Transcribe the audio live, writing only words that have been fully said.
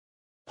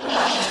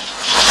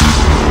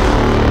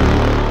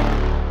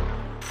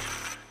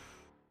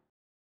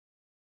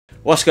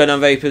What's going on,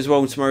 Vapers?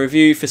 Welcome to my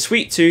review for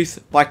Sweet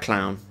Tooth by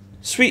Clown.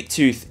 Sweet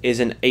Tooth is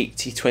an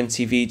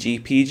 80-20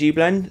 VG-PG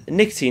blend.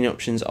 Nicotine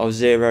options are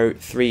 0,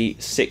 3,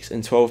 6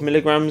 and 12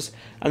 milligrams,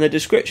 and the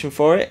description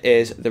for it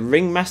is the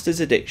Ringmaster's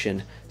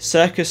Addiction,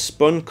 circus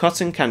spun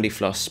cotton candy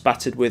floss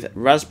spattered with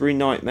raspberry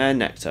nightmare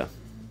nectar.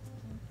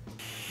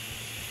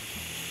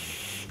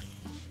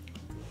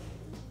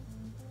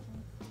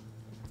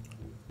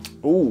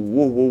 Ooh,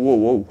 whoa, whoa, whoa,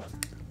 whoa.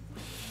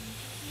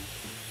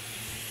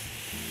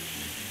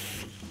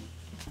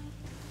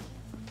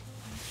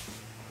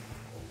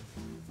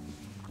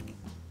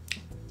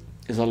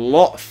 There's a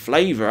lot of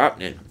flavour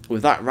happening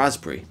with that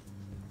raspberry.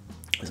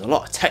 There's a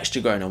lot of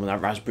texture going on with that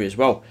raspberry as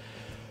well.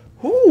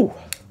 Ooh.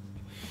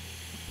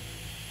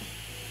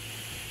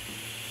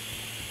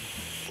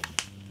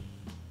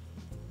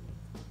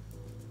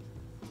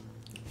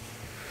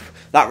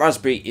 That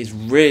raspberry is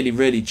really,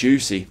 really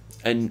juicy,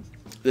 and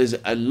there's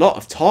a lot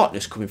of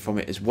tartness coming from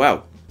it as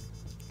well.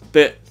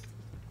 But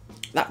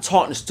that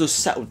tartness does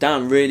settle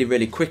down really,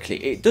 really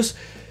quickly. It does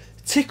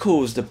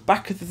tickles the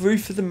back of the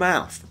roof of the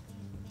mouth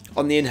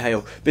on the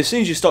inhale, but as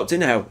soon as you stop to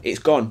inhale, it's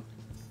gone.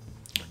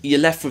 You're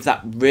left with that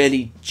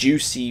really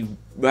juicy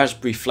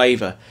raspberry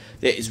flavour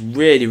that is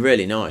really,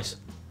 really nice.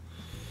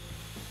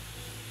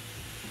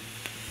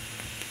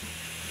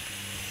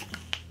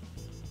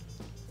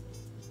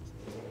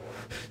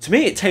 To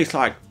me, it tastes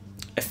like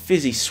a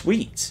fizzy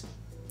sweet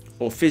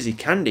or fizzy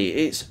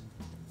candy.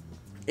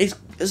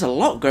 There's a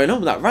lot going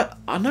on with that.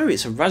 I know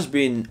it's a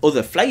raspberry and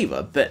other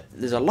flavour, but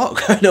there's a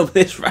lot going on with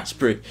this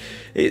raspberry.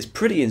 It's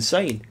pretty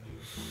insane.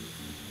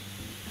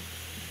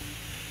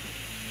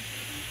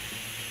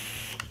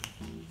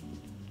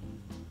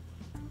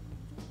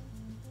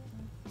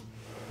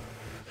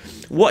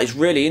 What is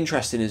really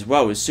interesting as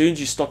well, as soon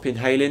as you stop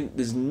inhaling,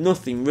 there's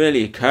nothing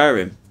really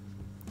occurring.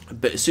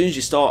 But as soon as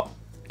you start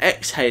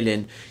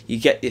exhaling, you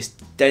get this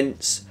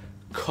dense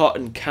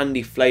cotton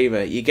candy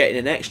flavour. You're getting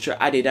an extra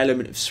added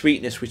element of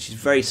sweetness, which is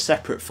very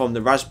separate from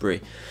the raspberry.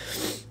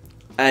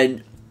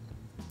 And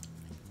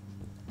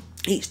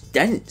it's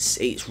dense.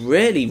 It's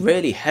really,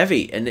 really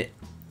heavy. And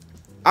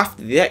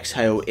after the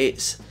exhale,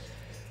 there's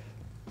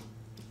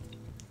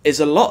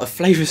a lot of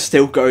flavour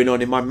still going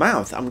on in my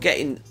mouth. I'm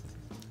getting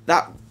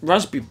that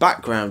raspberry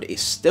background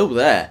is still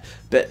there,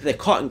 but the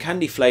cotton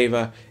candy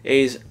flavour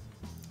is,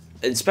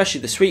 and especially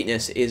the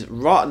sweetness, is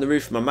right on the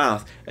roof of my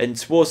mouth and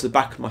towards the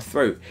back of my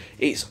throat.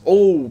 It's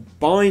all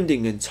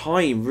binding and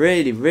tying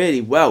really,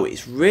 really well.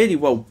 It's really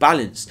well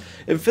balanced.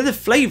 And for the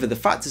flavour, the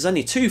fact there's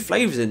only 2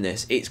 flavours in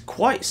this, it's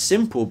quite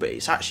simple, but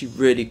it's actually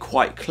really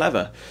quite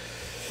clever.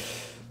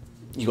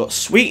 You got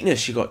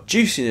sweetness, you got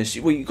juiciness.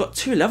 Well, you've got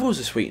 2 levels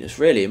of sweetness,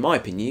 really, in my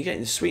opinion. You're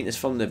getting the sweetness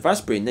from the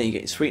raspberry, and then you're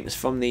getting sweetness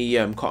from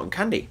the cotton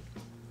candy.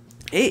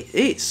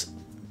 It's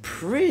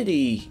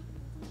pretty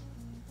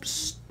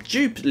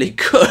stupidly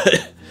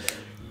good.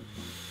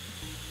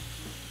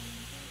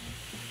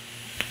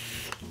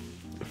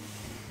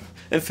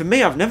 And for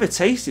me, I've never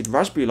tasted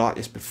raspberry like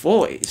this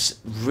before.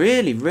 It's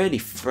really, really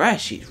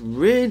fresh. It's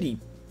really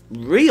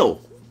real.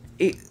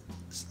 It's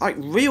like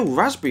real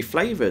raspberry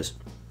flavours.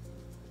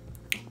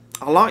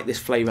 I like this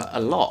flavour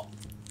a lot.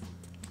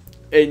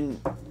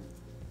 And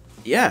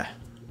yeah,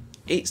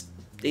 it's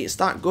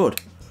that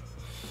good.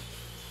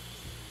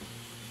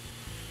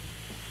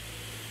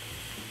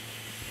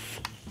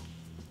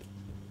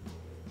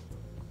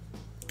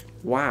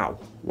 Wow,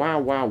 wow,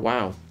 wow,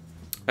 wow.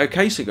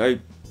 Okay, so go.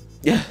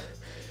 Yeah,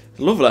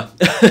 lovely.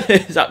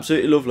 It's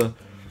absolutely lovely.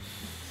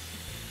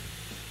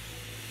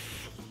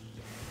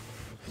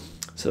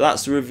 So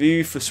that's the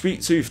review for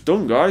Sweet Tooth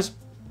done, guys.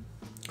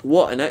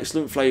 What an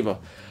excellent flavour.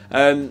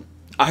 I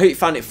hope you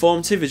found it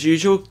informative as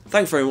usual.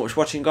 Thanks very much for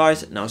watching,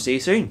 guys, and I'll see you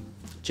soon.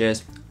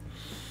 Cheers.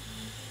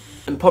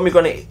 And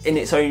pomegranate in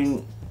its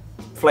own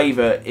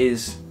flavour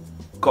is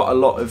got a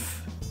lot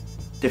of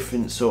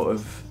different sort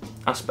of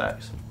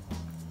aspects.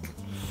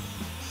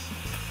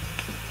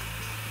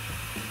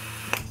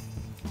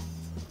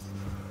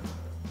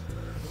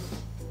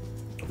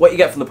 What you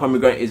get from the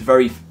pomegranate is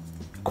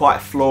quite a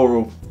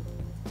floral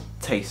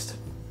taste.